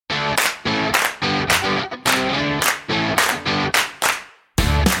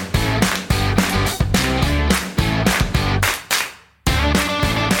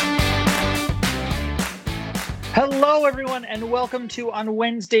everyone, and welcome to On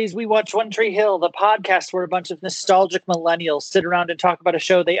Wednesdays We Watch One Tree Hill, the podcast where a bunch of nostalgic millennials sit around and talk about a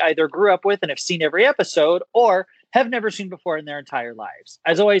show they either grew up with and have seen every episode, or have never seen before in their entire lives.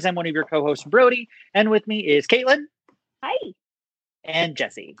 As always, I'm one of your co-hosts, Brody, and with me is Caitlin. Hi. And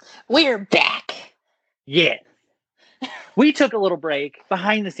Jesse. We're back. Yeah. We took a little break.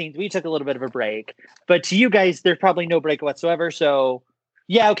 Behind the scenes, we took a little bit of a break. But to you guys, there's probably no break whatsoever, so...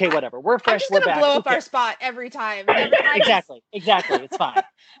 Yeah, okay, whatever. We're fresh. We're back. Blow up our spot every time. Exactly. It's fine.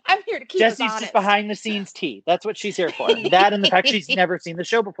 I'm here to keep Jesse's us honest. just behind the scenes tea. That's what she's here for. That and the fact she's never seen the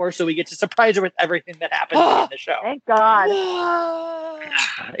show before, so we get to surprise her with everything that happens in the show. Thank God.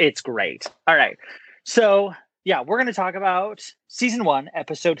 It's great. All right. So, yeah, we're going to talk about season 1,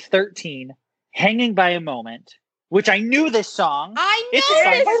 episode 13, Hanging by a Moment, which I knew this song. I know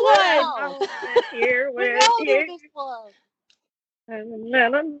this one. Here with you. This one.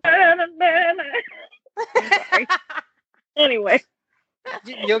 Anyway,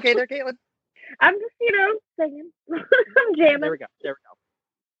 You okay there, Caitlin? I'm just, singing. I'm jamming. There we go.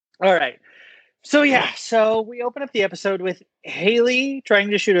 All right. So we open up the episode with Haley trying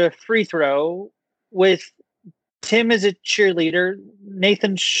to shoot a free throw with Tim as a cheerleader,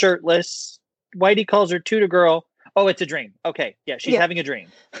 Nathan shirtless. Whitey calls her tutor girl. Oh, it's a dream. Okay. Yeah, she's having a dream.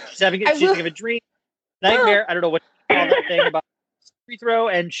 She's having a dream. Nightmare. I don't know what to call that thing about free throw,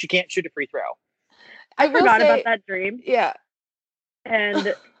 and she can't shoot a free throw. I forgot about that dream. Yeah.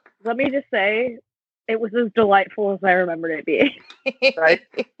 And let me just say, it was as delightful as I remembered it being. Right?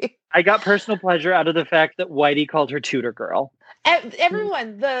 I got personal pleasure out of the fact that Whitey called her tutor girl.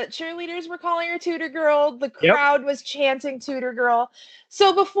 Everyone, the cheerleaders were calling her tutor girl. The crowd was chanting tutor girl.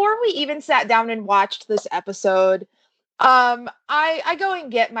 So before we even sat down and watched this episode, I go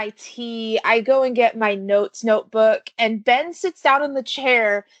and get my tea. I go and get my notebook, and Ben sits down in the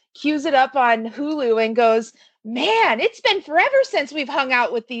chair, cues it up on Hulu, and goes, "Man, it's been forever since we've hung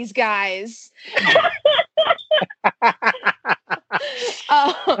out with these guys."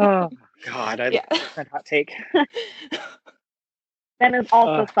 Oh God! That's hot take. Ben is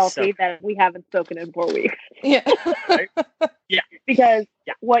also salty that we haven't spoken in 4 weeks. Yeah. Right? Yeah. Because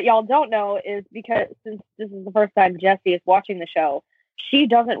what y'all don't know is because since this is the first time Jessie is watching the show, she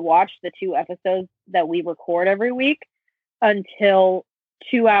doesn't watch the 2 episodes that we record every week until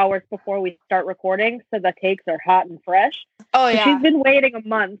 2 hours before we start recording. So the takes are hot and fresh. Oh, yeah. So she's been waiting a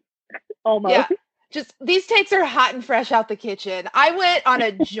month almost. Yeah. Just these takes are hot and fresh out the kitchen. I went on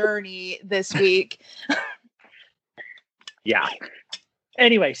a journey this week. Yeah.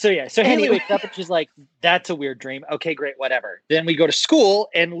 Anyway, so Haley wakes up and she's like, "That's a weird dream. Okay, great, whatever." Then we go to school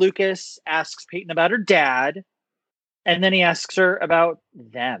and Lucas asks Peyton about her dad, and then he asks her about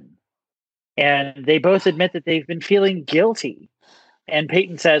them. And they both admit that they've been feeling guilty. And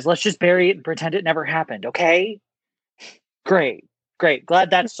Peyton says, "Let's just bury it and pretend it never happened, okay?" Great. Glad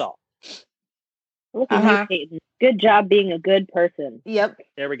that's solved. Look at you, Peyton. Good job being a good person. Yep.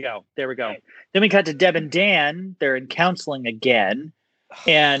 There we go. Then we cut to Deb and Dan. They're in counseling again.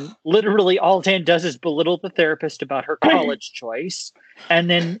 And literally all Dan does is belittle the therapist about her college choice, and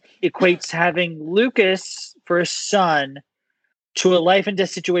then equates having Lucas for a son to a life and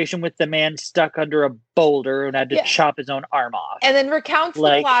death situation with the man stuck under a boulder and had to chop his own arm off. And then recounts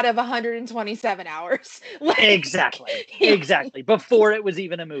the plot of 127 hours. Exactly. Before it was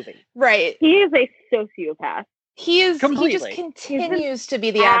even a movie. Right. He is a sociopath. He Completely. He just continues to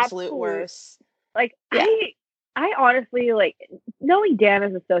be the absolute worst. I honestly, knowing Dan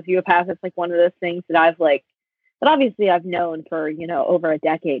as a sociopath, it's one of those things that but obviously I've known for, over a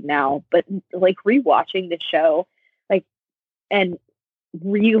decade now, but rewatching the show, and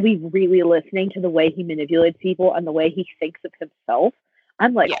really, really listening to the way he manipulates people and the way he thinks of himself,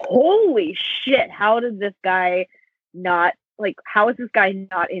 I'm holy shit, how did this guy not, how is this guy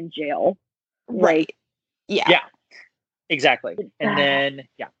not in jail? Right. Yeah. Exactly. And then,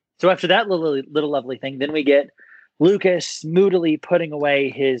 so after that little lovely thing, then we get Lucas moodily putting away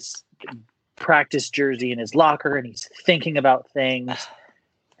his practice jersey in his locker, and he's thinking about things.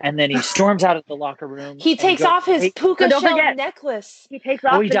 And then he storms out of the locker room. He takes off his puka shell necklace. He takes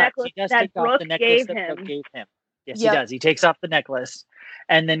off the necklace that Brooke gave him. Yes, he does. He takes off the necklace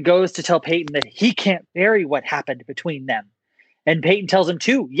and then goes to tell Peyton that he can't bury what happened between them. And Peyton tells him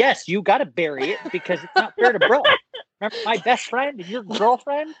too, yes, you got to bury it because it's not fair to Brooke. Remember my best friend and your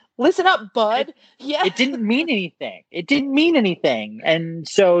girlfriend? Listen up, bud. It didn't mean anything. And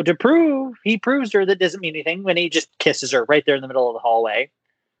so he proves her that it doesn't mean anything when he just kisses her right there in the middle of the hallway.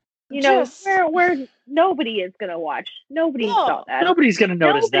 you know, where nobody is gonna watch. Nobody saw that. Nobody's gonna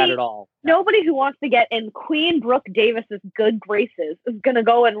notice that at all. Nobody who wants to get in Queen Brooke Davis's good graces is gonna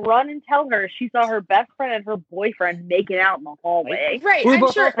go and run and tell her she saw her best friend and her boyfriend making out in the hallway. Right. We're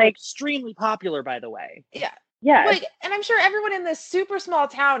both extremely popular, by the way. Yeah. Yeah. Like, and I'm sure everyone in this super small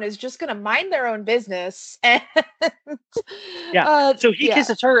town is just going to mind their own business. And, so he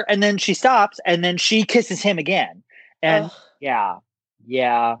kisses her, and then she stops, and then she kisses him again. And yeah.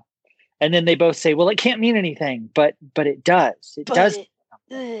 And then they both say, "Well, it can't mean anything, but it does. It does."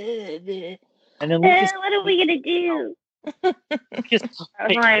 And then Lucas, what are we gonna do? That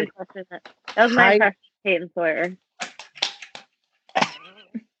was my impression. That was my impression of Peyton Sawyer.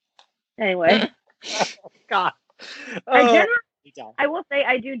 Anyway. God. I will say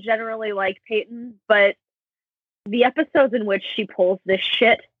I do generally like Peyton, but the episodes in which she pulls this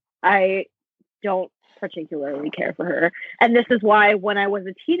shit, I don't particularly care for her. And this is why when I was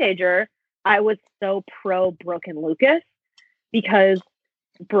a teenager, I was so pro Brooke and Lucas, because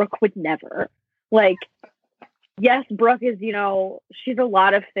Brooke would never. Like, yes, Brooke is, you know, she's a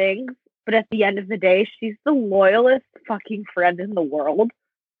lot of things, but at the end of the day, she's the loyalist fucking friend in the world.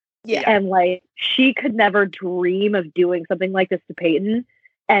 Yeah. And like, she could never dream of doing something like this to Peyton,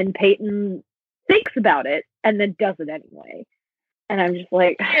 and Peyton thinks about it and then does it anyway. And I'm just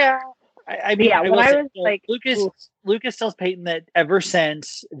like, I mean, when I was like, Lucas tells Peyton that ever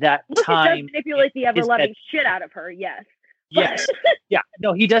since that Lucas time, does manipulate the ever-loving shit out of her. Yes. Yeah.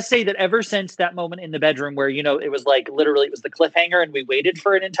 No, he does say that ever since that moment in the bedroom where, you know, it was like literally it was the cliffhanger, and we waited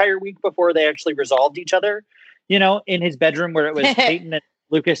for an entire week before they actually resolved each other. You know, in his bedroom where it was Peyton and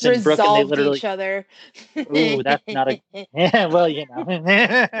Lucas and Brooke, and they literally each other. Ooh, that's not a well, you know.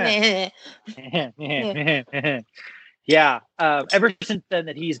 Yeah. Ever since then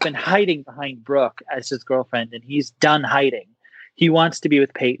that he's been hiding behind Brooke as his girlfriend, and he's done hiding. He wants to be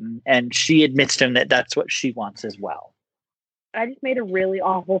with Peyton, and she admits to him that that's what she wants as well. I just made a really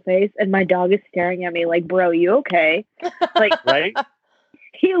awful face, and my dog is staring at me like, "Bro, you okay?" Like, right?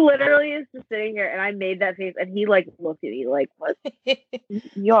 He literally is just sitting here, and I made that face, and he like looked at me like, "What?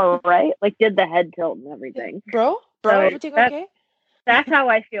 You all right?" Like, did the head tilt and everything. Bro, everything okay? That's how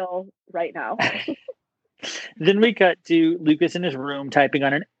I feel right now. Then we cut to Lucas in his room typing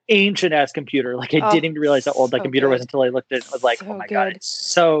on an ancient ass computer. Like, I didn't even realize how old that computer was until I looked at it and was like, oh my God, it's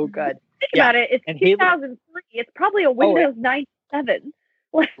so good. Think about it. It's 2003. It's probably a Windows 97.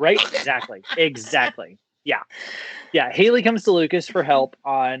 Right? Exactly. Yeah. Haley comes to Lucas for help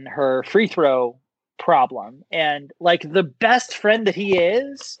on her free throw problem. And like the best friend that he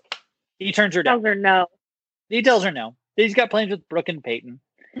is, he turns her down. He tells her no. He's got plans with Brooke and Peyton.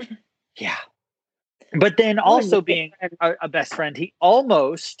 Yeah. But then also being a best friend, he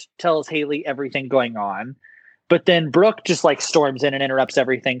almost tells Haley everything going on. But then Brooke just like storms in and interrupts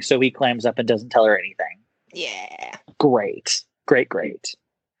everything. So he clams up and doesn't tell her anything. Yeah. Great.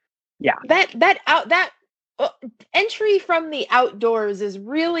 Yeah. That entry from the outdoors is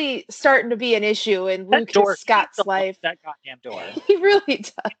really starting to be an issue in Lucas Scott's life. That goddamn door. He really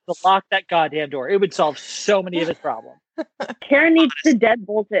does. To lock that goddamn door. It would solve so many of his problems. Karen needs to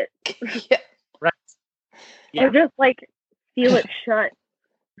deadbolt it. Yeah. Right. Yeah. Or just like seal it shut.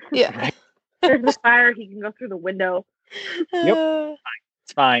 Yeah. Right. There's a fire, he can go through the window. Yep.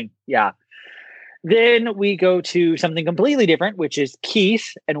 It's fine. Yeah. Then we go to something completely different, which is Keith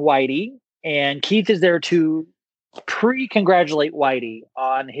and Whitey. And Keith is there to congratulate Whitey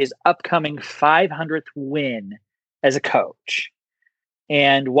on his upcoming 500th win as a coach.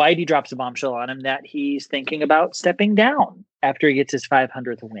 And Whitey drops a bombshell on him that he's thinking about stepping down after he gets his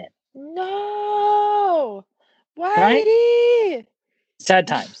 500th win. No! Whitey! Right? Sad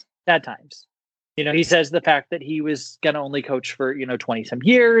times. You know, he says the fact that he was going to only coach for, 20 some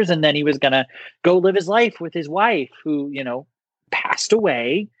years, and then he was going to go live his life with his wife who, passed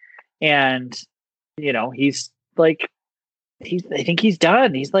away. And, he's like, I think he's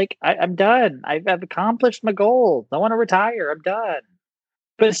done. He's like, I'm done. I've accomplished my goals. I want to retire. I'm done.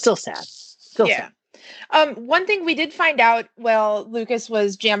 But it's still sad. Sad. One thing we did find out while Lucas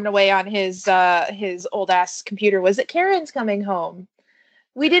was jamming away on his old ass computer was that Karen's coming home.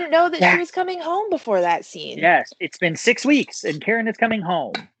 We didn't know that she was coming home before that scene. Yes, it's been 6 weeks, and Karen is coming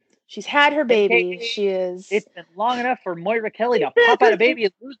home. She's had her baby. She is. It's been long enough for Moira Kelly to pop out a baby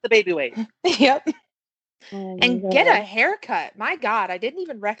and lose the baby weight. Yep. And get a haircut. My God, I didn't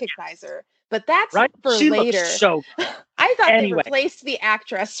even recognize her. But that's for she later. Looks so good. I thought they replaced the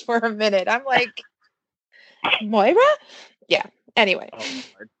actress for a minute. I'm like, Moira? Yeah. Anyway. Oh,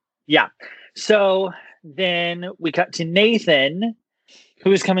 Lord. Yeah. So then we cut to Nathan,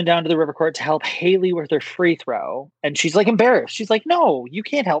 who is coming down to the river court to help Haley with her free throw. And she's like embarrassed. She's like, no, you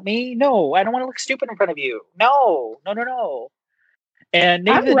can't help me. No, I don't want to look stupid in front of you. No. And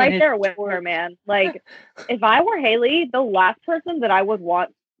Nathan, I'm right there with her, man. Like, if I were Haley, the last person that I would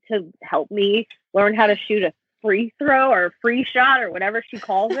want to help me learn how to shoot a free throw or a free shot or whatever she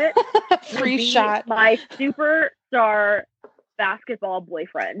calls it, free shot, my superstar basketball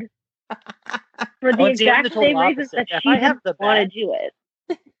boyfriend, for the exact same reasons that she didn't want to do it.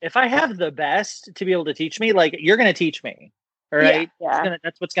 If I have the best to be able to teach me, like, you're going to teach me, all right? Yeah.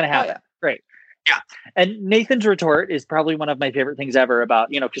 That's what's going to happen. Oh, yeah. Great. Yeah. And Nathan's retort is probably one of my favorite things ever about,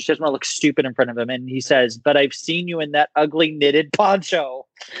 because she doesn't want to look stupid in front of him. And he says, but I've seen you in that ugly knitted poncho.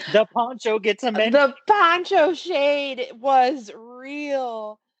 The poncho gets a mention. The poncho shade was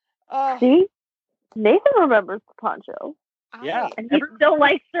real. See? Nathan remembers the poncho. Yeah. And he still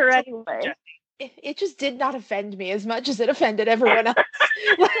likes her anyway. It just did not offend me as much as it offended everyone else.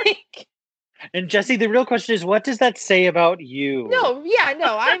 And Jesse, the real question is, what does that say about you? No,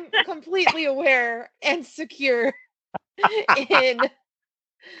 I'm completely aware and secure in.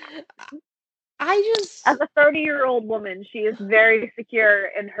 As a 30-year-old woman, she is very secure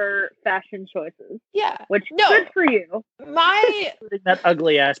in her fashion choices. Yeah. Which, good for you. That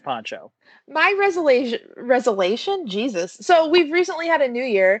ugly ass poncho. My resolution? Jesus. So we've recently had a new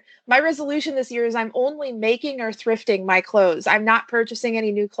year. My resolution this year is I'm only making or thrifting my clothes. I'm not purchasing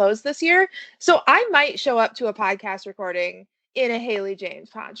any new clothes this year. So I might show up to a podcast recording in a Haley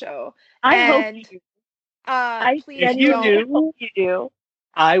James poncho. I hope you do. If you do.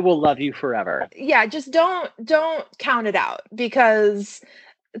 I will love you forever. Yeah, just don't count it out, because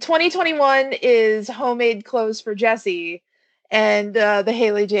 2021 is homemade clothes for Jesse, and the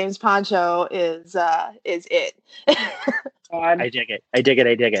Haley James poncho is it. I dig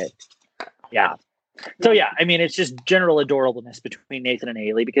it. Yeah. So yeah, I mean, it's just general adorableness between Nathan and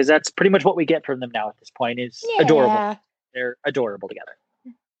Haley, because that's pretty much what we get from them now at this point is adorable. They're adorable together.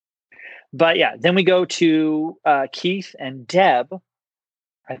 But yeah, then we go to Keith and Deb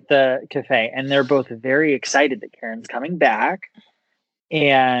at the cafe, and they're both very excited that Karen's coming back.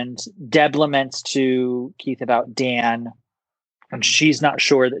 And Deb laments to Keith about Dan, and she's not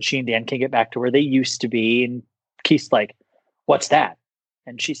sure that she and Dan can get back to where they used to be. And Keith's like, "What's that?"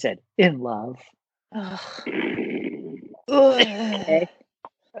 And she said, "In love." Okay.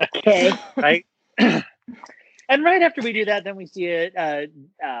 Right. And right after we do that, then we see a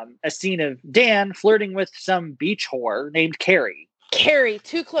scene of Dan flirting with some beach whore named Carrie. Carrie,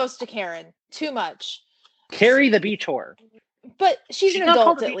 too close to Karen, too much. Carrie the beach whore. But she's an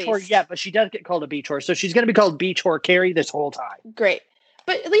adult at least. Whore yet, but she does get called a beach whore, so she's going to be called beach whore Carrie this whole time. Great,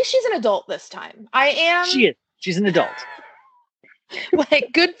 but at least she's an adult this time. I am. She is. She's an adult.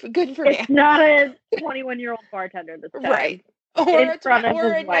 Like good for Dan. It's not a 21-year-old bartender this time. Right. Or a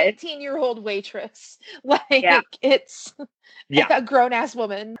 19-year-old waitress. It's a grown-ass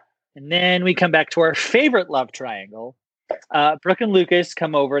woman. And then we come back to our favorite love triangle. Brooke and Lucas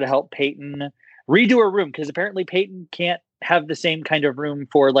come over to help Peyton redo her room, because apparently Peyton can't have the same kind of room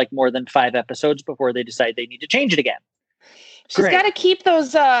for like more than 5 episodes before they decide they need to change it again. She's got to keep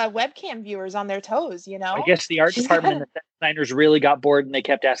those webcam viewers on their toes, I guess the art department and the set designers really got bored, and they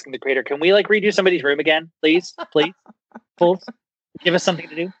kept asking the creator, "Can we like redo somebody's room again, please? Please, give us something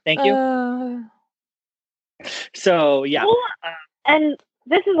to do. Thank you." So yeah, and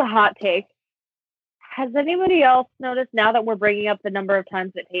this is a hot take. Has anybody else noticed, now that we're bringing up the number of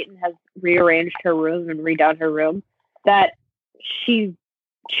times that Peyton has rearranged her room and redone her room, that she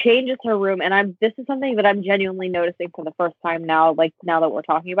changes her room? And this is something that I'm genuinely noticing for the first time now, like now that we're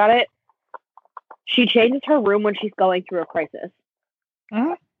talking about it. She changes her room when she's going through a crisis.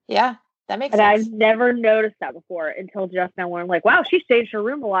 Mm-hmm. Yeah, that makes sense. And I've never noticed that before until just now, where I'm like, wow, she's changed her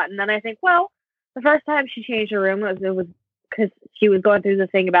room a lot. And then I think, well, the first time she changed her room it was because she was going through the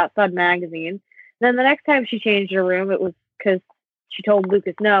thing about Thud Magazine. Then the next time she changed her room, it was because she told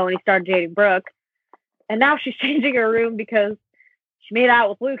Lucas no, and he started dating Brooke. And now she's changing her room because she made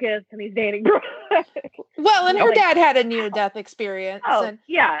out with Lucas and he's dating Brooke. Well, and her dad had a near-death experience. And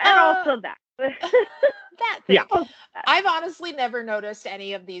also that. That thing. Yeah. I've honestly never noticed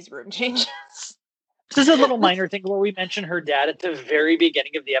any of these room changes. This is a little minor thing where we mention her dad at the very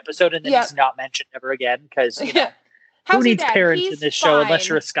beginning of the episode, and then he's not mentioned ever again, because who needs parents in this show unless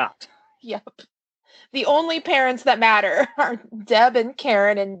you're a Scott? Yep. The only parents that matter are Deb and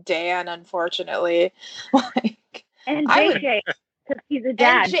Karen and Dan, unfortunately. And JJ, because he's a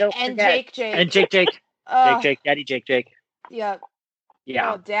dad. And Jake. And Jake. Daddy Jake. Yep.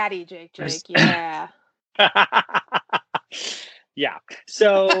 Yeah. Oh, Daddy Jake. Yeah. Yeah.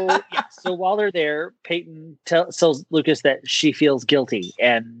 So so while they're there, Peyton tells Lucas that she feels guilty,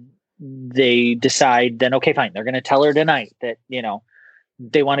 and they decide then, okay, fine, they're going to tell her tonight that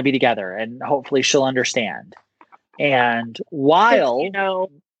they want to be together, and hopefully she'll understand. And while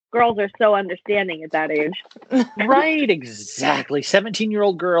girls are so understanding at that age. Right, exactly.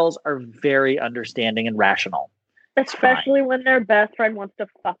 17-year-old girls are very understanding and rational. Especially when their best friend wants to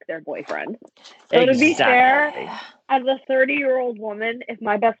fuck their boyfriend. So to be fair, as a 30-year-old woman, if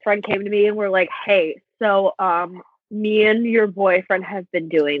my best friend came to me and were like, hey, so me and your boyfriend have been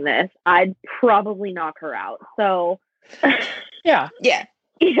doing this, I'd probably knock her out. So yeah.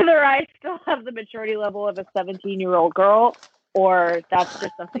 Either I still have the maturity level of a 17-year-old girl, or that's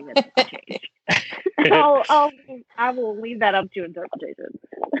just something that needs to change. I will leave that up to interpretation.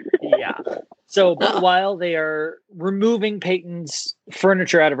 Yeah. So, but while they are removing Peyton's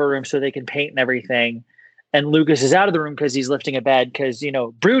furniture out of her room so they can paint and everything, and Lucas is out of the room because he's lifting a bed because,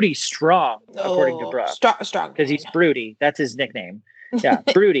 Broody strong, according to Brooke. Strong. Because he's Broody. That's his nickname. Yeah,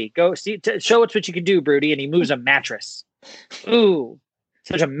 Broody. Go see, show us what you can do, Broody. And he moves a mattress. Ooh,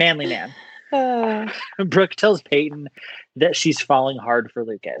 such a manly man. Brooke tells Peyton that she's falling hard for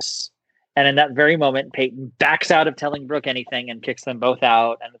Lucas. And in that very moment, Peyton backs out of telling Brooke anything and kicks them both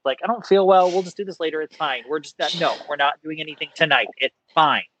out. And it's like, I don't feel well. We'll just do this later. It's fine. We're just no, we're not doing anything tonight. It's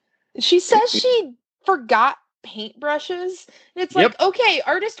fine. She says she forgot paintbrushes. And it's like, okay,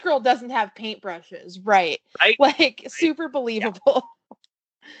 artist girl doesn't have paintbrushes. Right. Like, super believable.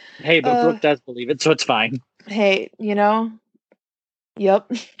 Yeah. Hey, but Brooke does believe it, so it's fine. Hey,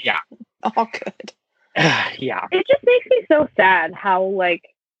 Yep. Yeah. All good. Yeah. It just makes me so sad how,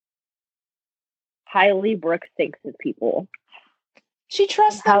 highly Brooke thinks of people. She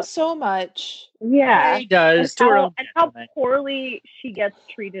trusts them so much. Yeah. She does. And how poorly she gets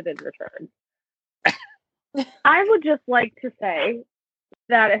treated in return. I would just like to say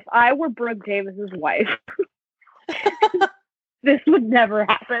that if I were Brooke Davis's wife, this would never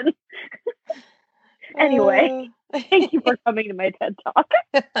happen. Anyway, thank you for coming to my TED Talk.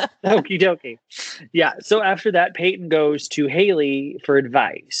 Okie dokie. Yeah. So after that, Peyton goes to Haley for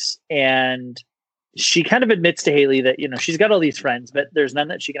advice, and she kind of admits to Haley that, she's got all these friends, but there's none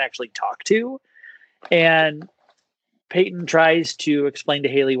that she can actually talk to. And Peyton tries to explain to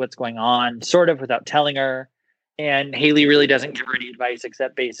Haley what's going on, sort of without telling her. And Haley really doesn't give her any advice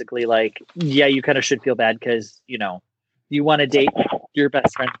except basically like, yeah, you kind of should feel bad because, you want to date your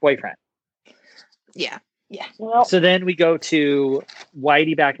best friend's boyfriend. Yeah. Yeah. Well, so then we go to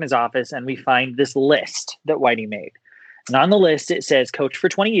Whitey back in his office and we find this list that Whitey made. And on the list, it says coach for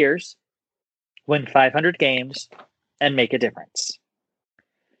 20 years, win 500 games, and make a difference.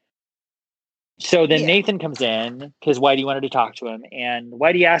 So then Nathan comes in because Whitey wanted to talk to him, and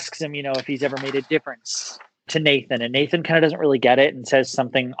Whitey asks him, if he's ever made a difference to Nathan, and Nathan kind of doesn't really get it and says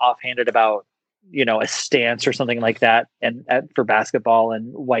something offhanded about, a stance or something like that, and for basketball,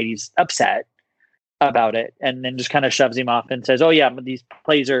 and Whitey's upset about it, and then just kind of shoves him off and says, oh yeah, these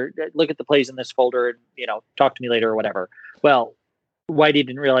plays look at the plays in this folder, and talk to me later or whatever. Well, Whitey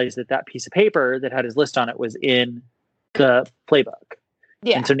didn't realize that piece of paper that had his list on it was in the playbook.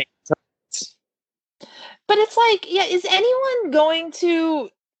 Yeah. And so but it's like, is anyone going to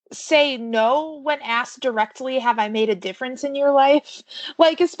say no when asked directly, have I made a difference in your life?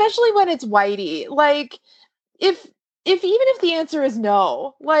 Like, especially when it's Whitey. Like, if even if the answer is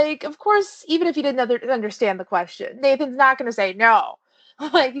no, like, of course, even if he didn't understand the question, Nathan's not going to say no.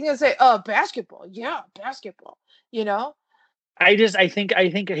 Like, he's going to say, basketball. Yeah, basketball. I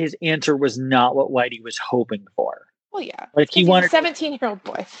think his answer was not what Whitey was hoping for. Well, yeah. Like he wanted a 17-year-old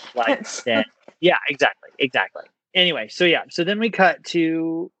boy. Yeah, exactly. Anyway, so then we cut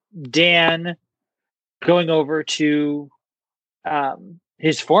to Dan going over to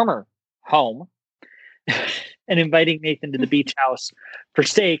his former home and inviting Nathan to the beach house for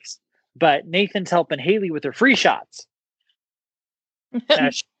steaks, but Nathan's helping Haley with her free shots,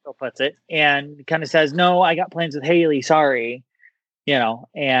 as she still puts it, and kind of says, no, I got plans with Haley, sorry.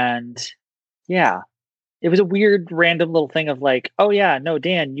 And yeah, it was a weird random little thing of like, oh yeah, no,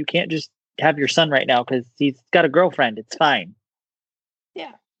 Dan, you can't just have your son right now because he's got a girlfriend. It's fine.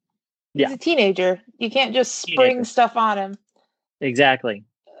 Yeah. He's a teenager. You can't just spring stuff on him. Exactly.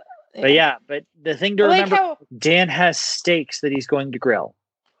 But the thing to remember, Dan has steaks that he's going to grill.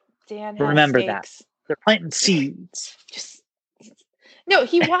 Dan has remember steaks. That. They're planting seeds. No,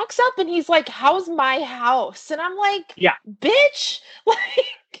 he walks up and he's like, how's my house? And I'm like, yeah, bitch.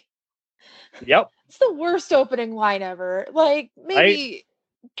 Like, yep. It's the worst opening line ever. Like, maybe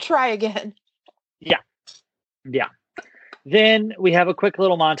try again. Yeah. Then we have a quick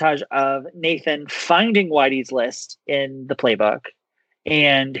little montage of Nathan finding Whitey's list in the playbook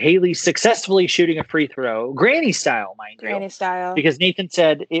and Haley successfully shooting a free throw, granny style, mind you. Granny style. Because Nathan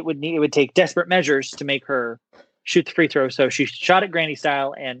said it would take desperate measures to make her shoot the free throw. So she shot it granny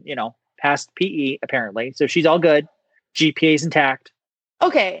style and, passed PE apparently. So she's all good. GPA's intact.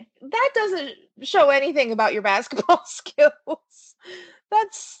 Okay, that doesn't show anything about your basketball skills.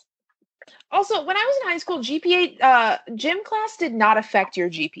 That's also, when I was in high school, GPA, gym class did not affect your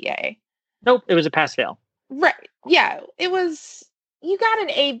GPA. Nope, it was a pass fail. Right. Yeah, it was, you got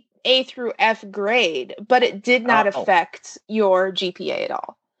an A through F grade, but it did not affect your GPA at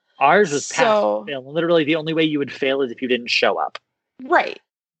all. Ours was pass fail. Literally the only way you would fail is if you didn't show up. Right.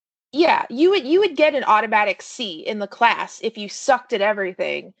 Yeah, you would get an automatic C in the class if you sucked at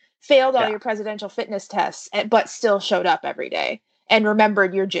everything, failed all your presidential fitness tests, but still showed up every day and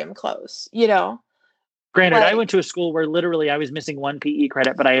remembered your gym clothes, Granted, I went to a school where literally I was missing one PE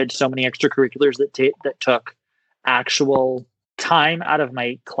credit, but I had so many extracurriculars that took actual time out of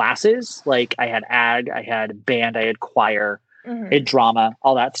my classes. Like I had ag, I had band, I had choir, I had drama,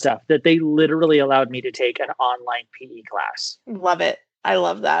 all that stuff, that they literally allowed me to take an online PE class. Love it. I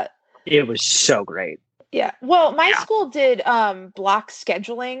love that. It was so great. Yeah. Well, my school did block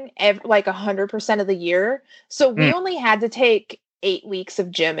scheduling like 100% of the year. So we only had to take 8 weeks of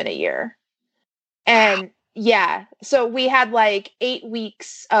gym in a year. And so we had like 8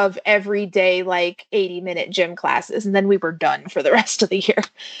 weeks of every day, like 80-minute gym classes. And then we were done for the rest of the year.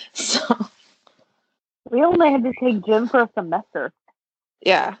 So we only had to take gym for a semester.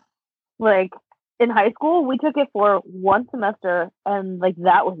 Yeah. Like in high school, we took it for one semester and like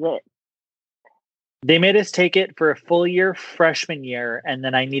that was it. They made us take it for a full year freshman year, and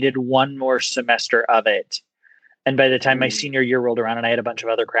then I needed one more semester of it. And by the time my senior year rolled around and I had a bunch of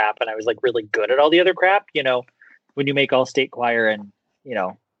other crap and I was like really good at all the other crap, when you make all state choir and,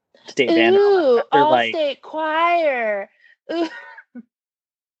 state band. Ooh, all state choir. Ooh.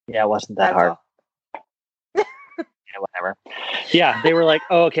 Yeah, it wasn't that hard. Yeah, whatever. Yeah, they were like,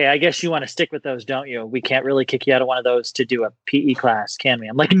 oh, okay, I guess you want to stick with those, don't you? We can't really kick you out of one of those to do a PE class, can we?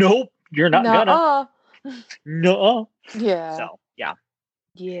 I'm like, nope. You're not gonna. No. Yeah. So, yeah.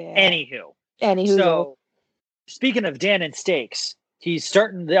 Yeah. Anywho. So, speaking of Dan and steaks, he's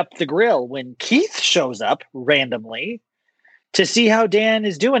starting up the grill when Keith shows up randomly to see how Dan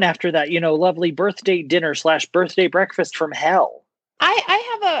is doing after that, lovely birthday dinner / birthday breakfast from hell.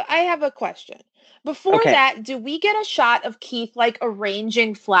 I have a question. Before that, do we get a shot of Keith like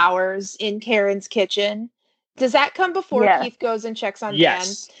arranging flowers in Karen's kitchen? Does that come before Keith goes and checks on Dan?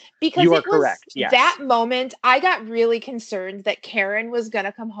 Because you are correct. Yes. That moment, I got really concerned that Karen was going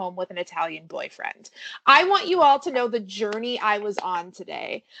to come home with an Italian boyfriend. I want you all to know the journey I was on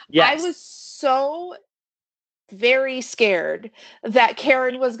today. Yes. I was so very scared that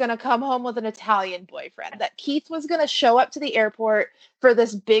Karen was going to come home with an Italian boyfriend, that Keith was going to show up to the airport for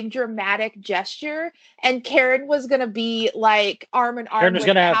this big dramatic gesture, and Karen was going to be like arm in arm. Karen was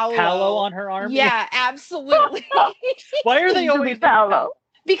going to have Paolo on her arm. Yeah, absolutely. Why are they always Paolo?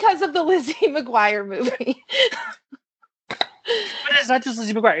 Because of the Lizzie McGuire movie. But it's not just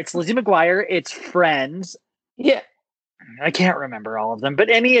Lizzie McGuire. It's Lizzie McGuire. It's Friends. Yeah. I can't remember all of them, but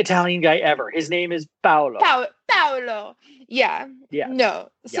any Italian guy ever. His name is Paolo. Paolo. Yeah. Yeah. No.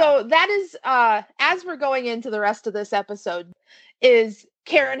 So that is, as we're going into the rest of this episode, is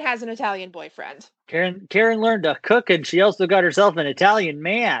Karen has an Italian boyfriend. Karen learned to cook, and she also got herself an Italian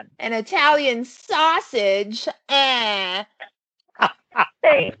man. An Italian sausage.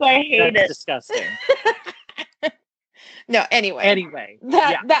 Thanks, I hate That's disgusting. No, anyway.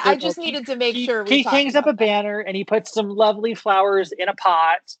 I just needed to make sure he hangs up a banner and he puts some lovely flowers in a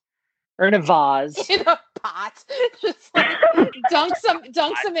pot or in a vase. In a pot. Just like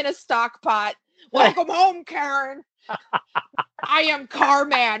dunks them in a stock pot. Welcome home, Karen. I am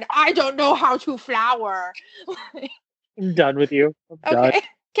Carman. I don't know how to flower. I'm done with you.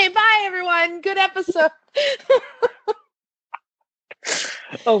 Okay, bye everyone. Good episode.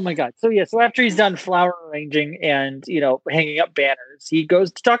 Oh my God. So after he's done flower arranging and, hanging up banners, he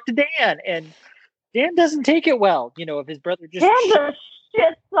goes to talk to Dan, and Dan doesn't take it well. If his brother just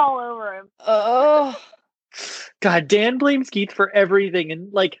shits all over him. Oh God, Dan blames Keith for everything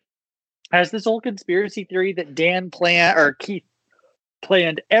and has this whole conspiracy theory that Keith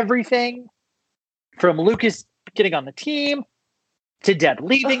planned everything from Lucas getting on the team to Deb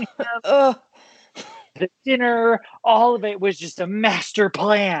leaving him. The dinner, all of it was just a master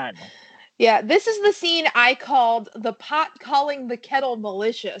plan. Yeah, this is the scene I called the pot calling the kettle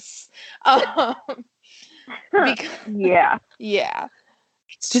malicious. Yeah. Yeah.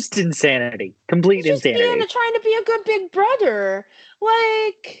 It's just insanity. Complete He's just insanity. trying to be a good big brother.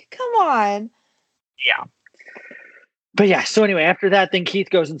 Like, come on. Yeah. But yeah, so anyway, after that, then Keith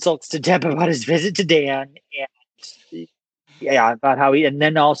goes and sulks to Deb about his visit to Dan, and about how and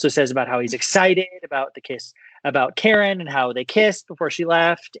then also says about how he's excited about the kiss, about Karen and how they kissed before she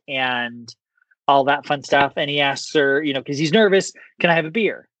left, and all that fun stuff. And he asks her, because he's nervous, can I have a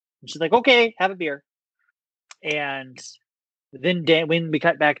beer? And she's like, okay, have a beer. And then when we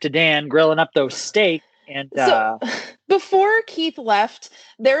cut back to Dan grilling up those steaks, and so before Keith left,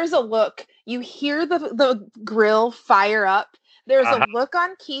 there's a look. You hear the grill fire up. There's a look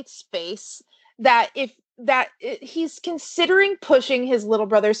on Keith's face that he's considering pushing his little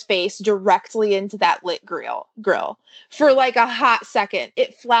brother's face directly into that lit grill for like a hot second.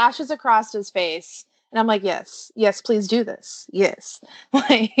 It flashes across his face, and I'm like, yes, please do this. Yes,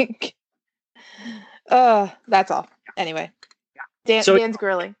 like, that's all. Anyway, Dan's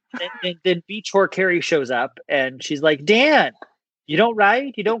grilling. Then Beach Whore Carrie shows up, and she's like, Dan, you don't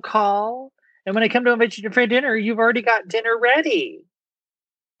write, you don't call, and when I come to invite you for dinner, you've already got dinner ready.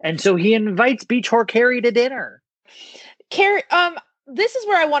 And so he invites Beach Whore Carrie to dinner. Carrie, this is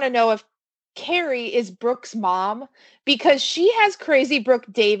where I want to know if Carrie is Brooke's mom, because she has crazy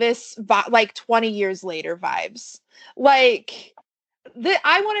Brooke Davis, like 20 years later vibes. Like,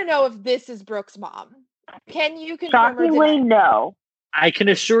 I want to know if this is Brooke's mom. Can you confirm? Shockingly, no. I can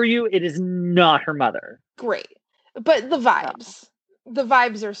assure you it is not her mother. Great. But the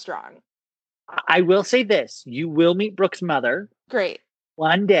vibes are strong. I will say this. You will meet Brooke's mother. Great.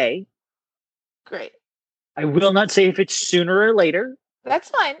 One day. Great. I will not say if it's sooner or later. That's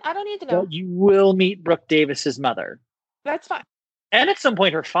fine. I don't need to know. But you will meet Brooke Davis's mother. That's fine. And at some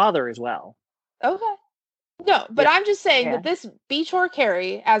point her father as well. Okay. No, but I'm just saying that this Beach Whore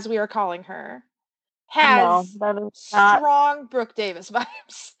Carrie, as we are calling her, has strong Brooke Davis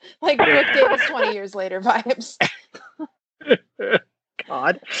vibes. Like Brooke Davis 20 years later vibes.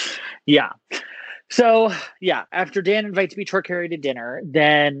 God. Yeah. So, after Dan invites Beach Whore Carrie to dinner,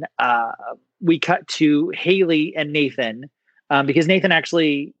 then we cut to Haley and Nathan, because Nathan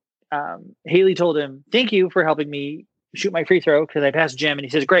actually, Haley told him, thank you for helping me shoot my free throw because I passed Jim. And he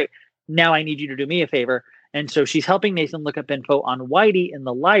says, great, now I need you to do me a favor. And so she's helping Nathan look up info on Whitey in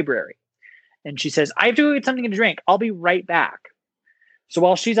the library. And she says, I have to go get something to drink. I'll be right back. So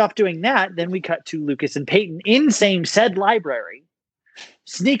while she's off doing that, then we cut to Lucas and Peyton in said library,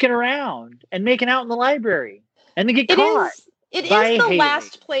 sneaking around and making out in the library. And they get caught. It is the Haley.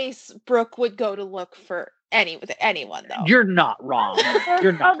 Last place Brooke would go to look for anyone, though. You're not wrong.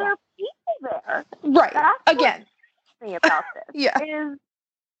 You're not other wrong. people there. Right. That's again. Me about this. Yeah. Is,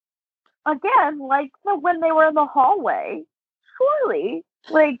 again, like when they were in the hallway, surely,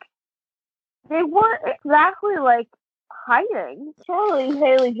 like, they weren't exactly, like, hiding. Surely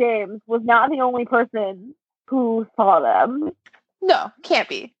Haley James was not the only person who saw them. No, can't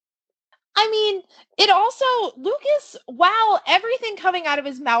be. I mean, it also, Lucas, while everything coming out of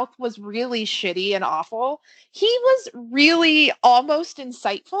his mouth was really shitty and awful, he was really almost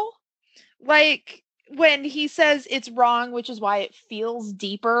insightful. Like, when he says it's wrong, which is why it feels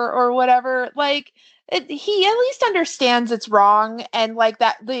deeper or whatever, like, he at least understands it's wrong, and like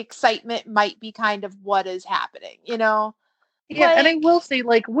that the excitement might be kind of what is happening, Yeah, like, and I will say,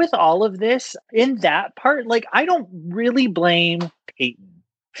 like, with all of this, in that part, like, I don't really blame Peyton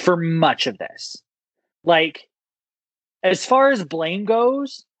for much of this. Like, as far as blame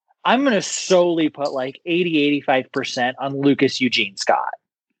goes, I'm going to solely put like 80-85% on Lucas Eugene Scott.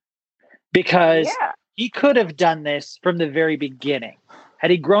 Because he could have done this from the very beginning.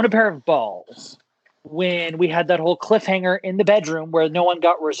 Had he grown a pair of balls when we had that whole cliffhanger in the bedroom where no one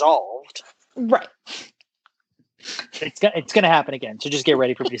got resolved. Right. It's going to happen again. So just get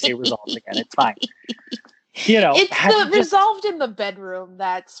ready for me to say resolved again. It's fine. It's the resolved in the bedroom.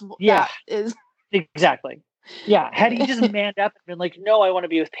 That is exactly. Yeah. Had he just manned up and been like, no, I want to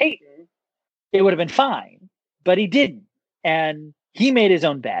be with Peyton, it would have been fine. But he didn't. And he made his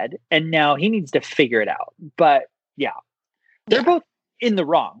own bed, and now he needs to figure it out. But they're both in the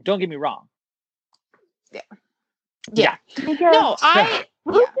wrong. Don't get me wrong. Yeah. Because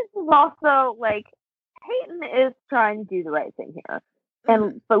Lucas is also like, Peyton is trying to do the right thing here.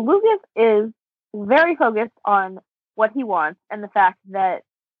 But Lucas is very focused on what he wants and the fact that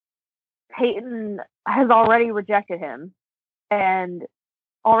Peyton has already rejected him once.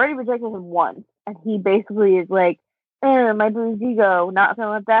 And he basically is like, my bruised ego, not gonna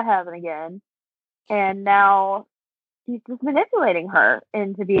let that happen again. And now he's just manipulating her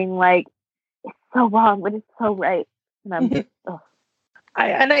into being like, it's so wrong, but it's so right. And I'm just,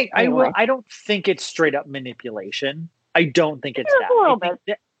 I don't think it's straight up manipulation. I don't think it's Just that. a little I think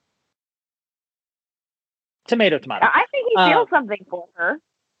bit. Tomato. I think he feels something for her.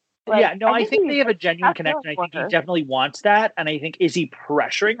 Like, yeah, no, I think they have a genuine connection. I think he definitely wants that. And I think, is he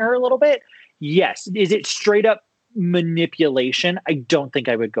pressuring her a little bit? Yes. Is it straight up manipulation? I don't think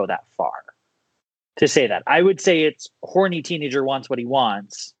I would go that far to say that. I would say it's horny teenager wants what he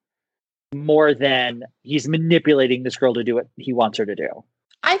wants more than he's manipulating this girl to do what he wants her to do.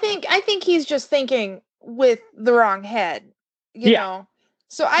 I think he's just thinking with the wrong head, you know.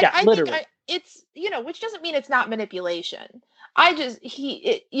 So I think it's, which doesn't mean it's not manipulation.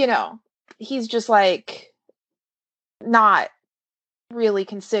 He's just like not really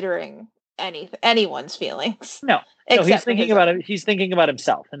considering anyone's feelings. No, he's thinking about it. He's thinking about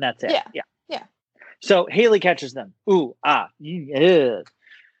himself, and that's it. Yeah. So Haley catches them. Ooh, yeah.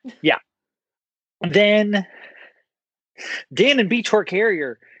 Then Dan and Beachcore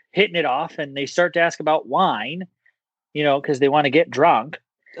Carrier hitting it off, and they start to ask about wine, because they want to get drunk.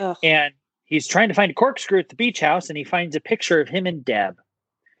 Ugh. And he's trying to find a corkscrew at the beach house, and he finds a picture of him and Deb.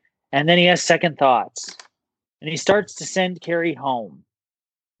 And then he has second thoughts, and he starts to send Carrie home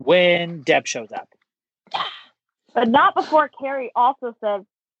when Deb shows up. But not before Carrie also says,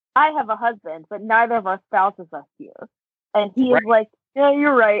 I have a husband, but neither of our spouses are here. And he is like, yeah,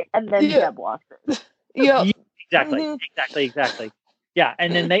 you're right. And then Deb walks in. Yeah. Exactly. Yeah.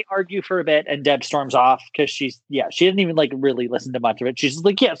 And then they argue for a bit, and Deb storms off because she didn't even really listen to much of it. She's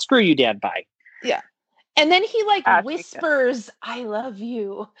like, yeah, screw you, Dad. Bye. Yeah. And then he whispers, I love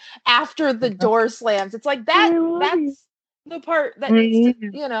you after the door slams. It's like that's the part that needs to,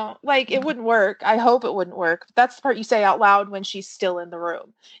 it wouldn't work. I hope it wouldn't work. That's the part you say out loud when she's still in the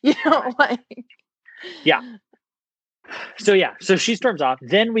room. Yeah. So she storms off.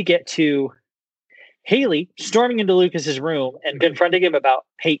 Then we get to Haley storming into Lucas's room and confronting him about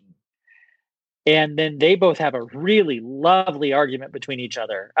Peyton. And then they both have a really lovely argument between each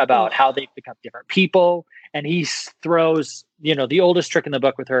other about how they've become different people. And he throws, the oldest trick in the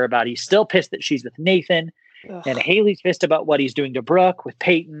book with her about he's still pissed that she's with Nathan. Ugh. And Haley's pissed about what he's doing to Brooke with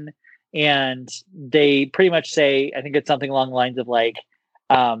Peyton. And they pretty much say, I think it's something along the lines of like,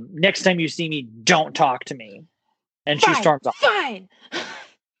 next time you see me, don't talk to me. And she storms off. Fine.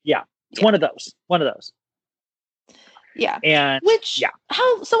 Yeah. It's one of those. Yeah. And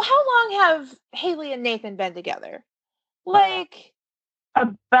how long have Haley and Nathan been together? Like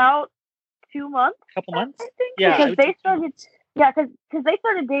about 2 months. A couple months? I think. Yeah. Because they started they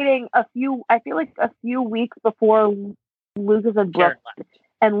started dating a few weeks before Lucas and Brooke.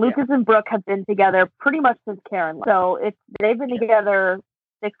 And Lucas and Brooke have been together pretty much since Karen left. So they've been together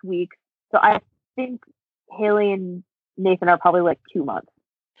 6 weeks. So I think Haley and Nathan are probably like 2 months.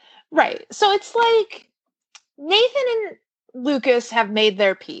 Right. So it's like Nathan and Lucas have made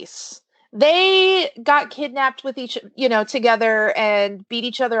their peace. They got kidnapped with together and beat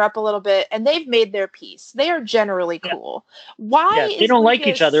each other up a little bit, and they've made their peace. They are generally cool. Why? They don't like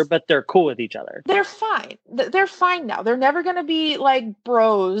each other, but they're cool with each other. They're fine. They're fine now. They're never going to be like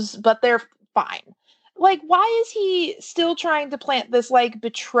bros, but they're fine. Like, why is he still trying to plant this like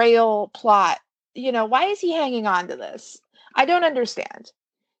betrayal plot? Why is he hanging on to this? I don't understand.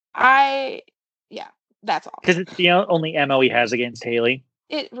 That's all. Because it's the only MO he has against Haley.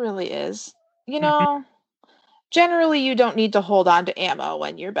 It really is. Generally you don't need to hold on to ammo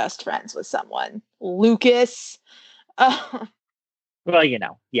when you're best friends with someone. Lucas. Well,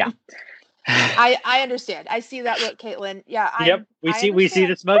 yeah. I understand. I see that look, Caitlin. Yeah. We see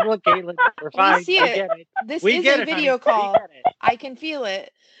the smug look, Caitlin. We're fine. We see it. This is a video call. I can feel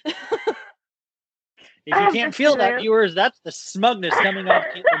it. If you can't feel that, viewers, that's the smugness coming off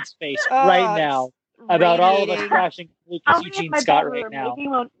Caitlin's face right now about all of us crashing Lucas Eugene Scott right now.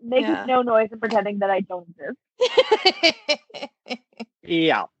 Making no noise and pretending that I don't exist.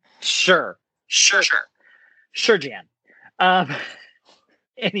 Yeah, sure, Jan.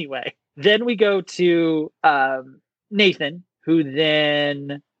 Anyway, then we go to Nathan, who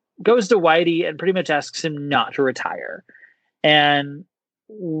then goes to Whitey and pretty much asks him not to retire. And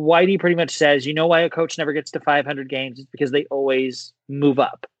Whitey pretty much says, why a coach never gets to 500 games? It's because they always move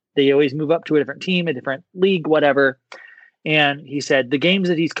up. They always move up to a different team, a different league, whatever. And he said the games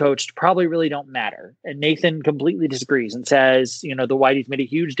that he's coached probably really don't matter. And Nathan completely disagrees and says, the Whitey's made a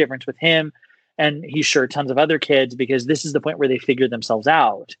huge difference with him. And he's sure tons of other kids, because this is the point where they figure themselves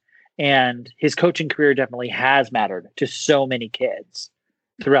out. And his coaching career definitely has mattered to so many kids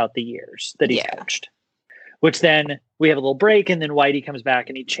throughout the years that he's coached. Which then we have a little break, and then Whitey comes back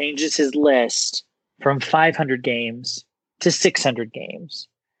and he changes his list from 500 games to 600 games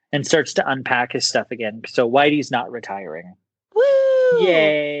and starts to unpack his stuff again. So Whitey's not retiring. Woo!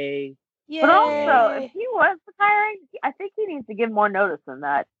 Yay. But also, if he was retiring, I think he needs to give more notice than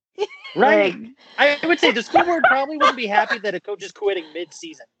that. Right. I would say the school board probably wouldn't be happy that a coach is quitting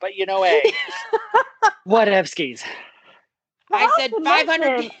mid-season. But hey, whatevskis. I said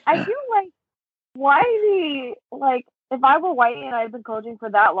 500. I feel like Whitey, if I were Whitey and I had been coaching for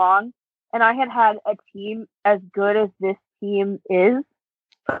that long, and I had a team as good as this team is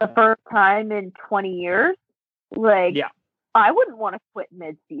for the first time in 20 years, I wouldn't want to quit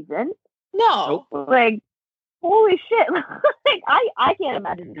mid-season. No. Holy shit. I can't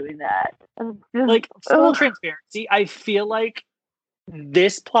imagine doing that. Full transparency, I feel like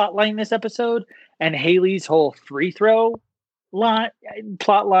this plot line this episode and Haley's whole free throw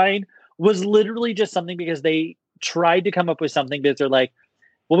plot line was literally just something because they tried to come up with something because they're like,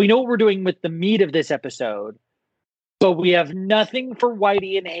 well, we know what we're doing with the meat of this episode, but we have nothing for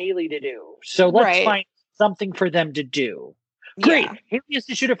Whitey and Haley to do. So let's find something for them to do. Great. Yeah. Haley has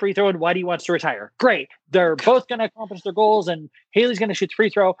to shoot a free throw and Whitey wants to retire. Great. They're both going to accomplish their goals and Haley's going to shoot the free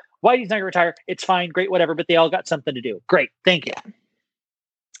throw. Whitey's not going to retire. It's fine. Great. Whatever. But they all got something to do. Great. Thank you. Yeah.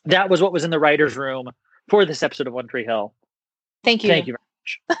 That was what was in the writer's room for this episode of One Tree Hill. Thank you. Thank you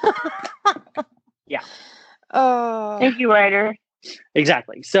very much. Yeah. Thank you, writer.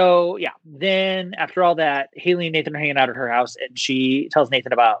 Exactly. So, yeah. Then after all that, Haley and Nathan are hanging out at her house and she tells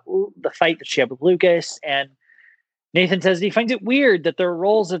Nathan about the fight that she had with Lucas. And Nathan says he finds it weird that their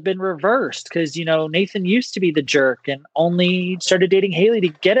roles have been reversed because, Nathan used to be the jerk and only started dating Haley to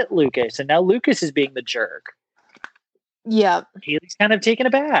get at Lucas. And now Lucas is being the jerk. Yeah. Haley's kind of taken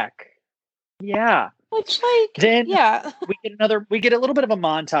aback. Yeah. Which, then yeah. we get a little bit of a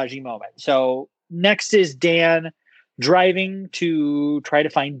montagey moment. So next is Dan driving to try to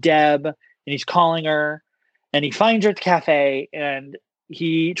find Deb and he's calling her and he finds her at the cafe and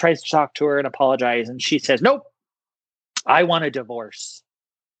he tries to talk to her and apologize. And she says, nope. I want a divorce.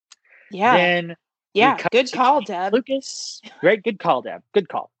 Yeah. Then good call, Deb. Lucas. Great. Good call, Deb. Good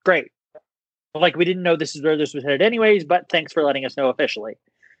call. Great. We didn't know this is where this was headed anyways, but thanks for letting us know officially.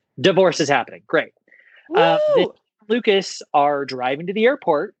 Divorce is happening. Great. Lucas are driving to the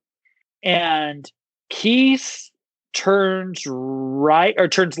airport and Keith turns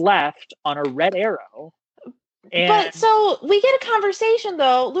left on a red arrow. But so we get a conversation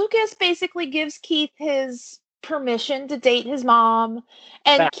though. Lucas basically gives Keith his permission to date his mom,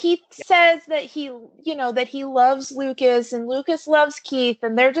 and Keith says that he loves Lucas and Lucas loves Keith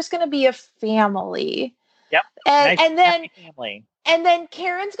and they're just going to be a family. Yep. And then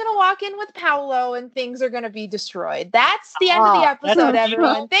Karen's going to walk in with Paolo and things are going to be destroyed. That's the end of the episode,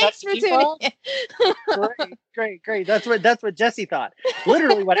 everyone. Thanks for tuning in. Great. That's what Jesse thought.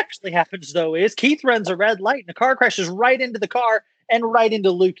 Literally what actually happens though is Keith runs a red light and the car crashes right into the car and right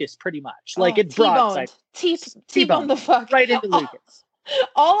into Lucas, pretty much. It's broadside. T-boned the fuck. Right into Lucas.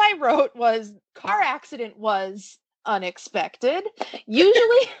 All I wrote was, car accident was unexpected.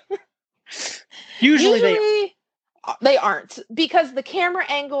 Usually they aren't. Because the camera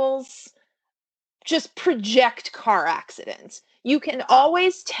angles just project car accidents. You can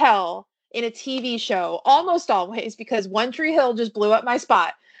always tell in a TV show, almost always, because One Tree Hill just blew up my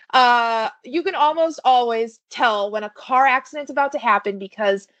spot. You can almost always tell when a car accident's about to happen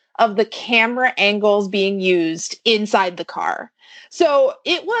because of the camera angles being used inside the car. So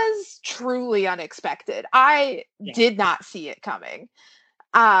it was truly unexpected. I did not see it coming.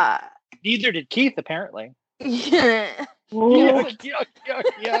 Neither did Keith, apparently. Yeah.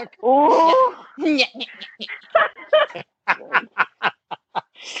 Yuck.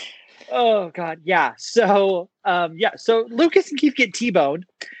 Oh God, yeah. So, So Lucas and Keith get T-boned.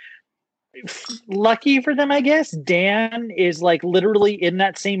 Lucky for them, I guess. Dan is literally in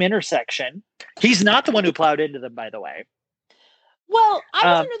that same intersection. He's not the one who plowed into them, by the way. Well, I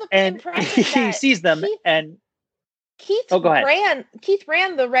was under the impression that he sees them and Keith ran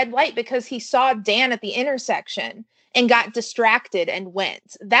the red light because he saw Dan at the intersection and got distracted and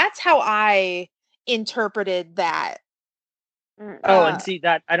went. That's how I interpreted that. And see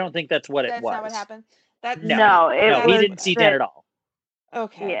that I don't think that's what it was. That's not what happened. He didn't see Dan at all.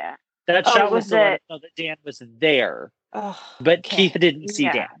 Okay. Yeah. That shot was to let us know that Dan was there. But Keith didn't see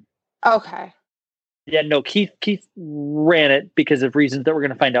Dan. Okay. Yeah, no, Keith ran it because of reasons that we're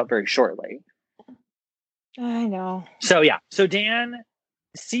going to find out very shortly. I know. So Dan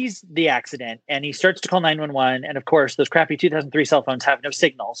sees the accident and he starts to call 911. And of course, those crappy 2003 cell phones have no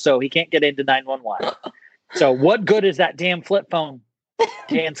signal, so he can't get into 911. So what good is that damn flip phone,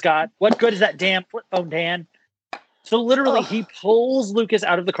 Dan Scott? What good is that damn flip phone, Dan? So literally, he pulls Lucas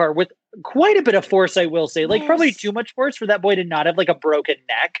out of the car with quite a bit of force, I will say. Probably too much force for that boy to not have a broken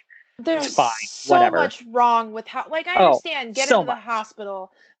neck. There's it's fine. So Whatever. much wrong with how. I understand, get into the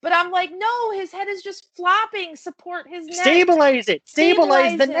hospital, But I'm like, no, his head is just flopping. Support his neck. Stabilize it.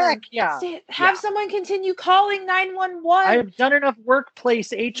 Stabilize the him. neck. Yeah. Have someone continue calling 911. I've done enough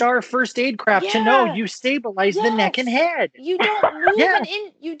workplace HR first aid crap to know you stabilize the neck and head. You don't move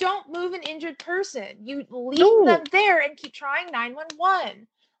you don't move an injured person. You leave them there and keep trying 911.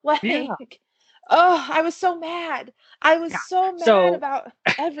 Like, oh, I was so mad. I was so mad about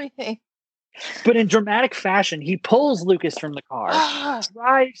everything. But in dramatic fashion, he pulls Lucas from the car,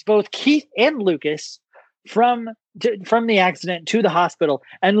 drives both Keith and Lucas from the accident to the hospital,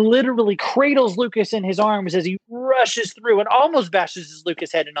 and literally cradles Lucas in his arms as he rushes through and almost bashes his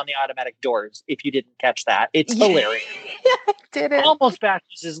Lucas head in on the automatic doors. If you didn't catch that, it's hilarious. I didn't. Almost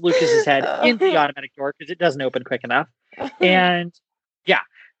bashes his Lucas's head into the automatic door because it doesn't open quick enough. And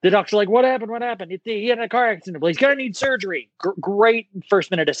the doctor's like, what happened? What happened? He had a car accident. Well, he's going to need surgery. Great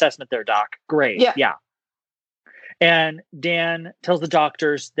first minute assessment there, Doc. Great. Yeah. And Dan tells the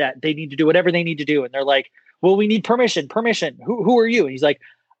doctors that they need to do whatever they need to do. And they're like, well, we need permission. Who are you? And he's like,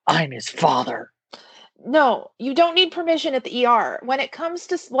 I'm his father. No, you don't need permission at the ER. When it comes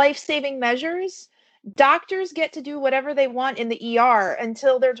to life-saving measures, doctors get to do whatever they want in the ER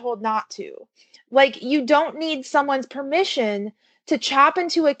until they're told not to. Like, you don't need someone's permission to chop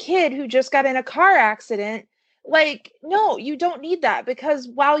into a kid who just got in a car accident. Like, no, you don't need that, because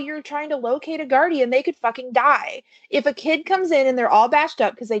while you're trying to locate a guardian, they could fucking die. If a kid comes in and they're all bashed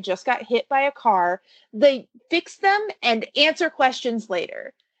up because they just got hit by a car, they fix them and answer questions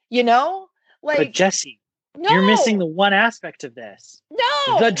later. You know? Like, but Jesse, you're missing the one aspect of this.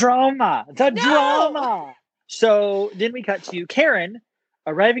 No! The drama. Drama. So then we cut to Karen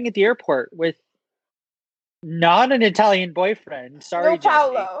arriving at the airport with not an Italian boyfriend. Sorry,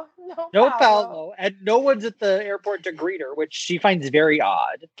 Paolo. No Paolo. And no one's at the airport to greet her, which she finds very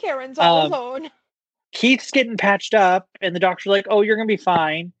odd. Karen's all alone. Keith's getting patched up, and the doctor's like, oh, you're going to be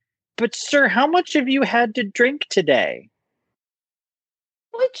fine. But, sir, how much have you had to drink today?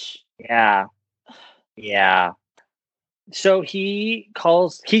 Which? Yeah. So Keith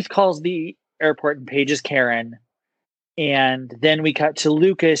calls the airport and pages Karen. And then we cut to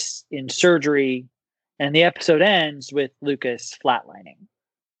Lucas in surgery. And the episode ends with Lucas flatlining.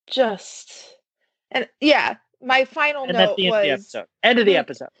 My final note that's the end of the episode. End of the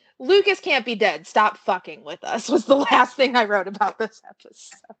episode. Lucas can't be dead. Stop fucking with us was the last thing I wrote about this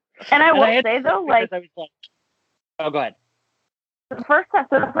episode. And I will say though, oh, go ahead. The first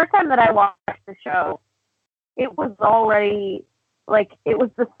time that I watched the show, it was already it was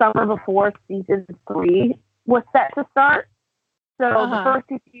the summer before season 3 was set to start. So the first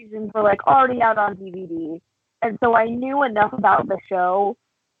 2 seasons were already out on DVD. And so I knew enough about the show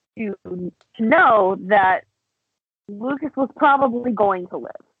to know that Lucas was probably going to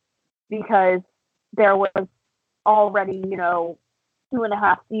live, because there was already,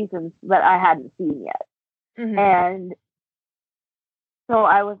 2.5 seasons that I hadn't seen yet. Mm-hmm. And so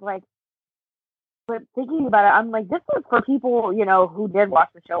I was like, but thinking about it, I'm like, this was for people, who did watch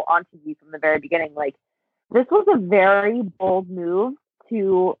the show on TV from the very beginning. This was a very bold move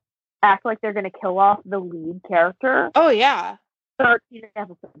to act like they're going to kill off the lead character. Oh, yeah. 13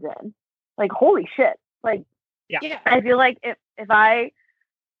 episodes in. Holy shit. Yeah. I feel like if I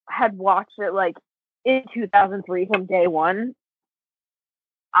had watched it, in 2003 from day one,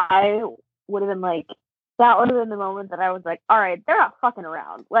 I would have been that would have been the moment that I was like, all right, they're not fucking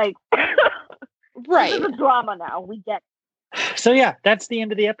around. Right. This is a drama now. We get it. So, yeah, that's the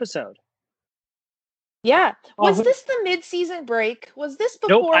end of the episode. Yeah. Was this the mid-season break? Was this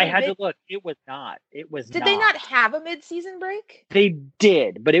before? Nope, I had to look. It was not. Did they not have a mid-season break? They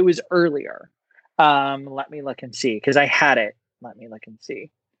did, but it was earlier. Let me look and see, because I had it. Let me look and see.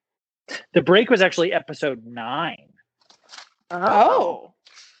 The break was actually episode 9. Oh.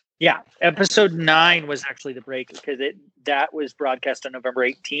 Yeah, episode 9 was actually the break, because that was broadcast on November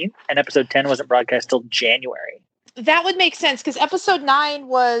 18th, and episode 10 wasn't broadcast till January. That would make sense, because episode 9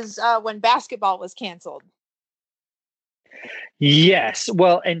 was when basketball was canceled. Yes.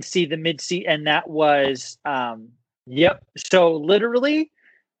 Well, and see the mid-season, and that was, yep. So literally,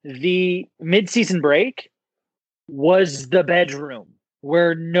 the mid-season break was the bedroom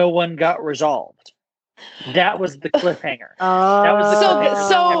where no one got resolved. That was the cliffhanger. That was the cliffhanger.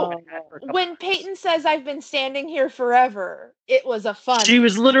 So when Peyton says, I've been standing here forever, it was a fun. She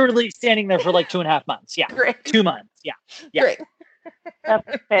was literally standing there for 2.5 months. Yeah. Great. 2 months. Yeah. Great.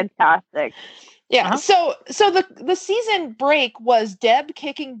 That's fantastic. Yeah. So the season break was Deb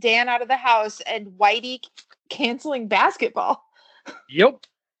kicking Dan out of the house and Whitey canceling basketball. Yep.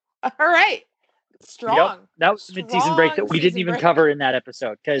 All right. Strong. Yep. That was the mid-season break that we didn't even cover in that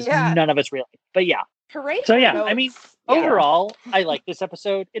episode, because none of us really. But yeah. Hooray. So yeah, I mean, overall, I like this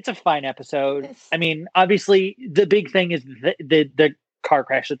episode. It's a fine episode. I mean, obviously, the big thing is the car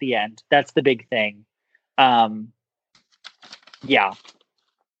crash at the end. That's the big thing. Yeah.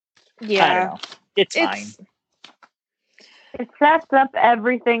 I don't know. It's fine. It sets up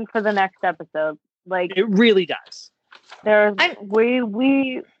everything for the next episode. Like, it really does.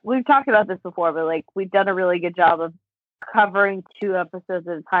 We've talked about this before, but like we've done a really good job of covering 2 episodes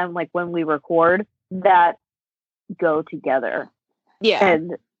at a time, like when we record, that go together. Yeah.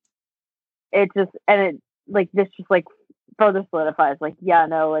 And it like this just like further solidifies, like, yeah,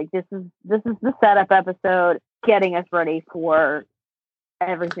 no, like this is the setup episode getting us ready for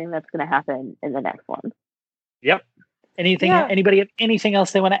everything that's going to happen in the next one. Yep. Anybody have anything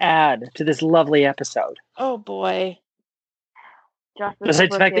else they want to add to this lovely episode? Oh boy.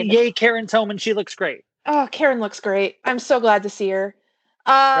 Besides the fact that, yay, Karen's home and she looks great. Oh, Karen looks great. I'm so glad to see her.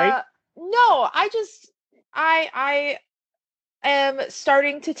 Right? No, I am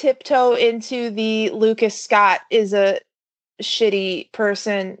starting to tiptoe into the Lucas Scott is a shitty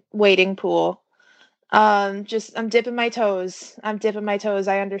person waiting pool. I'm dipping my toes.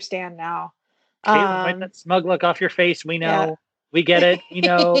 I understand now. Wipe that smug look off your face. We know. Yeah. We get it. We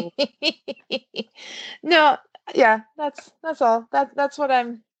know. No, yeah, that's all. That's what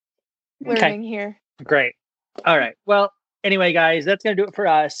I'm learning here. Great. All right. Well, anyway, guys, that's going to do it for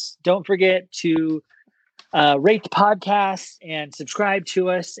us. Don't forget to rate the podcast and subscribe to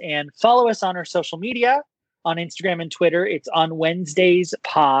us and follow us on our social media on Instagram and Twitter. It's on Wednesdays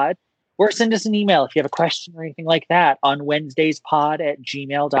Pod. Or send us an email if you have a question or anything like that on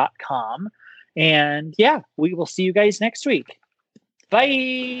wednesdayspod@gmail.com. And yeah, we will see you guys next week.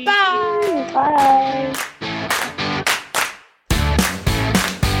 Bye. Bye. Bye.